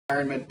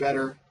environment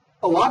better.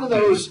 A lot of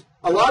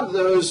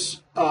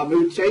those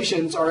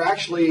mutations are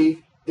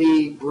actually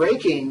the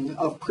breaking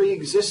of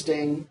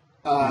pre-existing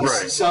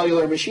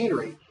cellular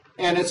machinery,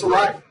 and it's a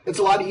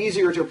lot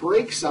easier to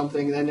break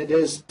something than it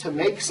is to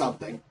make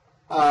something.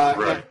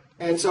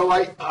 And so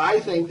I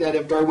think that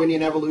if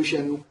Darwinian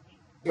evolution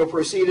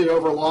proceeded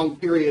over a long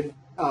period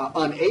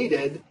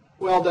unaided,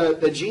 well,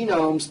 the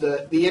genomes,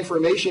 the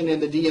information in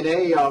the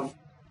DNA of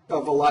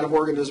a lot of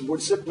organisms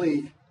would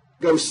simply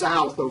go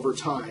south over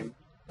time.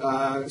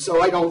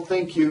 So I don't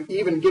think you,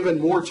 even given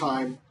more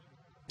time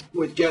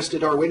with just a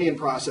Darwinian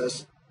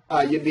process,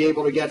 you'd be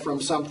able to get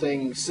from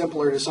something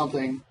simpler to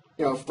something,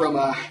 from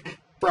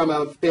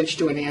a finch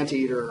to an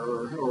anteater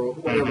or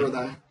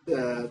whatever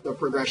the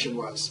progression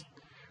was.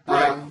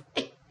 Right.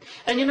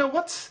 And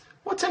what's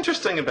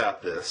interesting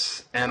about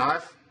this, and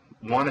I've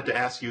wanted to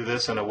ask you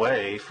this in a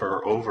way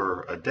for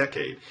over a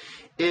decade,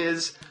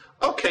 is,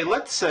 okay,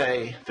 let's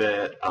say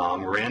that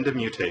random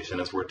mutation,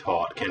 as we're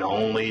taught, can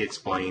only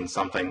explain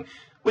something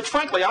which,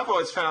 frankly, I've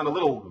always found a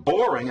little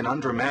boring and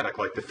undramatic,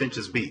 like the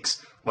finch's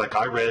beaks. Like,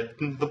 I read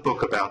the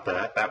book about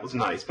that. That was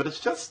nice. But it's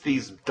just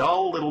these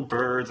dull little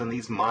birds and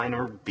these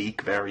minor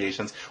beak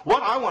variations.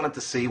 What I wanted to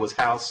see was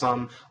how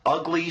some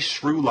ugly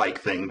shrew-like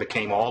thing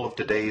became all of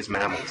today's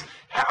mammals.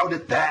 How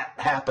did that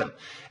happen?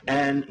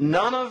 And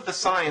none of the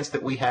science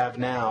that we have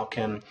now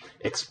can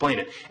explain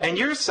it. And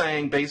you're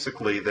saying,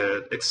 basically,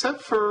 that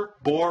except for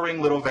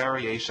boring little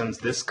variations,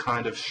 this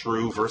kind of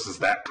shrew versus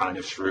that kind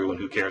of shrew, and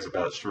who cares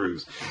about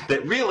shrews,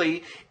 that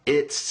really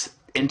it's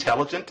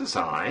intelligent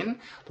design,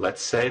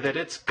 let's say that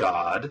it's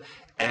God,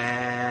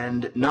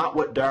 and not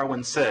what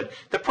Darwin said.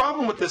 The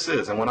problem with this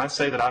is, and when I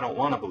say that I don't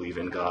want to believe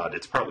in God,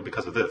 it's partly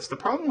because of this. The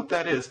problem with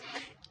that is,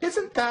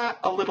 isn't that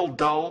a little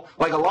dull?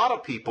 Like, a lot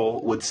of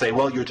people would say,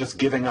 well, you're just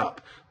giving up.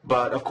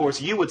 But, of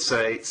course, you would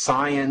say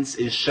science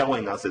is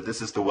showing us that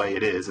this is the way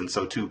it is, and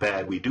so too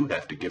bad we do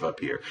have to give up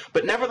here.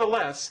 But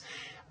nevertheless,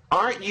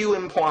 aren't you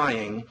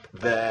implying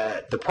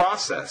that the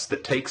process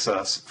that takes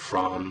us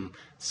from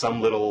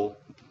some little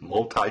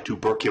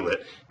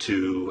multi-tuberculate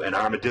to an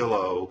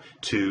armadillo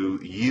to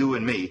you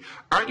and me,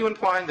 aren't you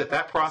implying that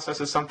that process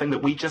is something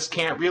that we just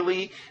can't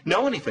really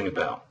know anything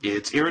about?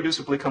 It's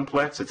irreducibly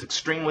complex, it's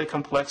extremely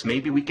complex,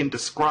 maybe we can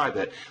describe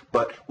it,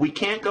 but we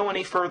can't go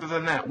any further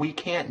than that. We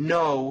can't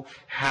know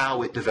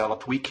how it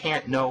developed. We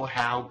can't know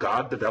how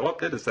God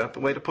developed it. Is that the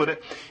way to put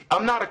it?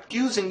 I'm not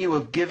accusing you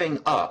of giving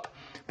up,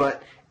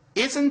 but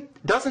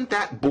doesn't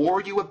that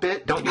bore you a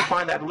bit? Don't you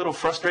find that a little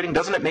frustrating?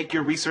 Doesn't it make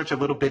your research a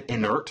little bit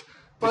inert?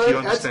 Well, you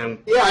understand?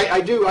 Yeah, I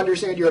do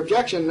understand your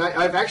objection.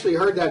 I've actually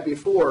heard that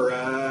before.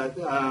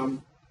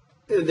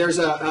 There's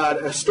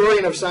a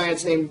historian of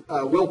science named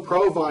Will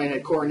Provine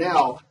at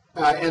Cornell,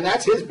 and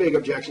that's his big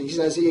objection. He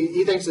says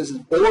he thinks this is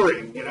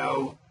boring.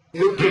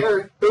 Who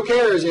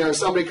cares?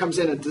 Somebody comes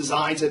in and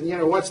designs it.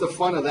 What's the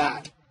fun of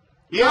that?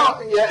 Yeah.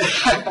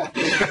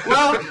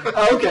 Well,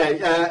 okay.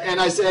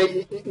 And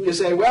you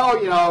say,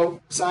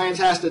 well, science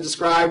has to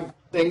describe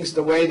things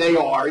the way they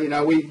are.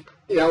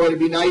 It'd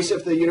be nice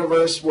if the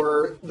universe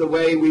were the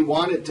way we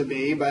want it to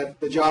be, but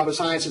the job of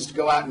science is to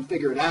go out and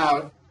figure it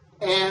out.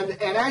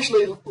 And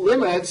actually,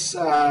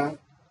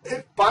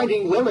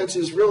 finding limits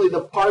is really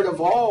the part of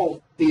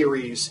all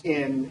theories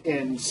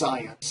in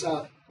science.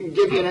 I'll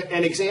give you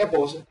an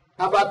example.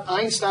 How about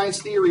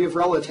Einstein's theory of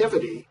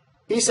relativity?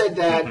 He said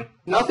that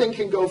nothing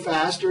can go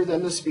faster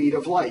than the speed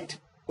of light.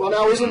 Well,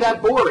 now, isn't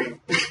that boring?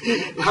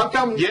 How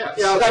come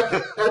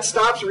that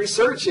stops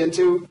research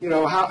into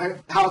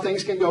how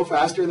things can go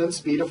faster than the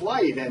speed of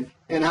light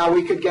and how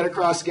we could get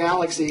across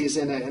galaxies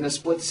in a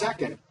split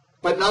second?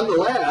 But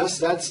nonetheless,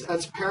 that's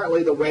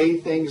apparently the way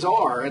things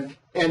are. And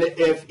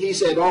if he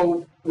said,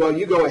 oh, well,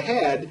 you go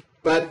ahead,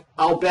 but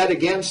I'll bet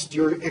against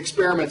your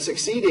experiment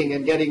succeeding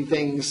and getting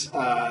things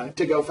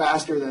to go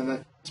faster than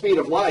the speed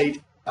of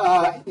light,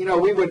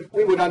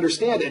 we would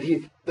understand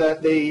it.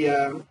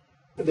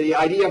 The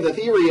idea of the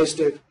theory is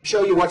to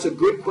show you what's a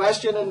good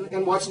question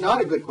and what's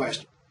not a good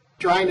question.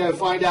 Trying to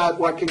find out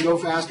what can go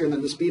faster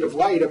than the speed of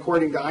light,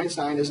 according to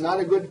Einstein, is not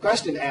a good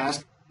question to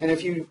ask. And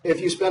if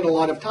you spend a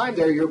lot of time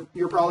there,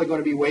 you're probably going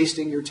to be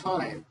wasting your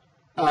time.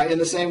 In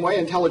the same way,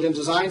 intelligent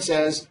design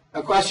says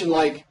a question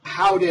like,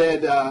 how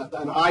did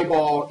an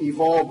eyeball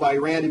evolve by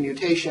random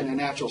mutation and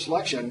natural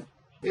selection,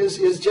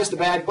 is just a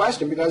bad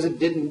question because it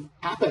didn't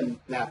happen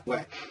that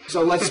way.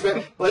 So let's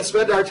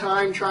spend our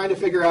time trying to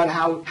figure out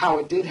how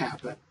it did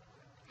happen.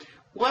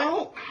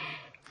 Well,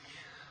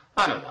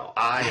 I don't know.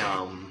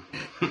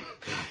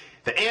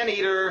 The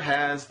anteater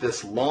has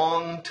this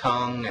long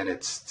tongue and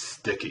it's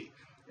sticky,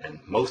 and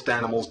most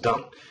animals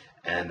don't.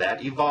 And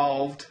that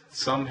evolved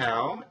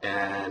somehow,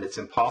 and it's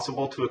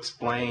impossible to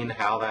explain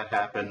how that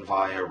happened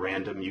via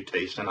random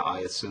mutation,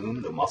 I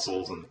assume, the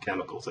muscles and the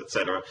chemicals,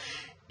 etc.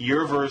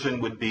 Your version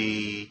would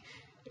be,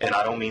 and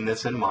I don't mean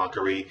this in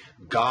mockery,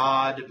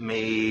 God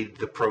made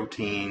the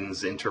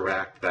proteins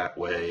interact that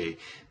way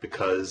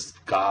because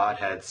God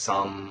had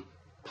some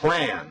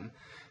plan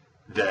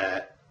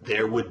that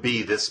there would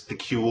be this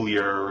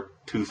peculiar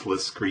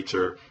toothless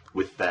creature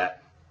with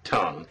that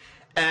tongue.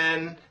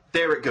 And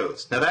there it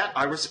goes. Now that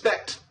I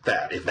respect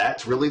that. If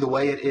that's really the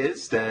way it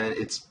is, then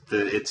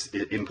it's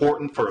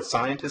important for a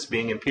scientist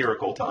being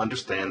empirical to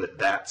understand that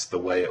that's the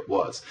way it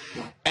was.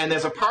 And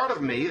there's a part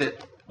of me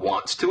that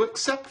wants to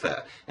accept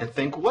that and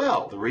think,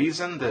 well, the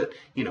reason that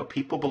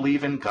people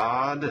believe in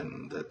God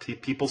and that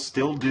people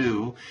still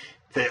do,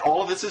 that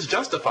all of this is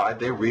justified.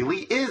 There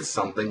really is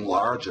something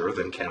larger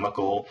than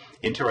chemical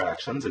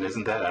interactions, and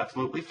isn't that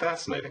absolutely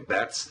fascinating?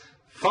 That's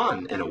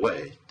fun in a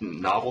way.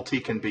 Novelty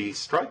can be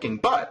striking,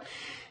 but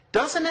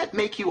doesn't it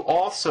make you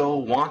also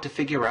want to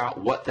figure out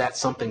what that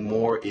something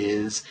more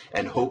is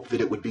and hope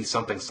that it would be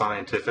something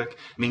scientific?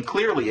 I mean,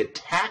 clearly it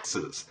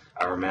taxes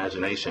our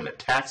imagination. It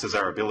taxes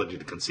our ability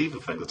to conceive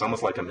of things. It's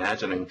almost like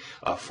imagining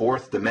a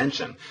fourth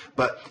dimension.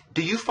 But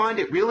do you find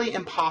it really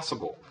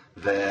impossible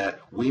that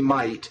we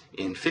might,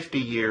 in 50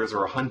 years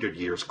or 100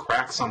 years,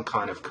 crack some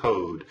kind of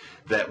code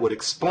that would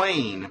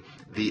explain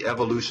the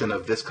evolution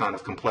of this kind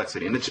of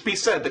complexity? And it should be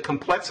said, the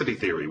complexity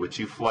theory, which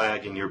you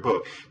flag in your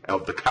book,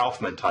 of the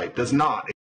Kaufman type, does not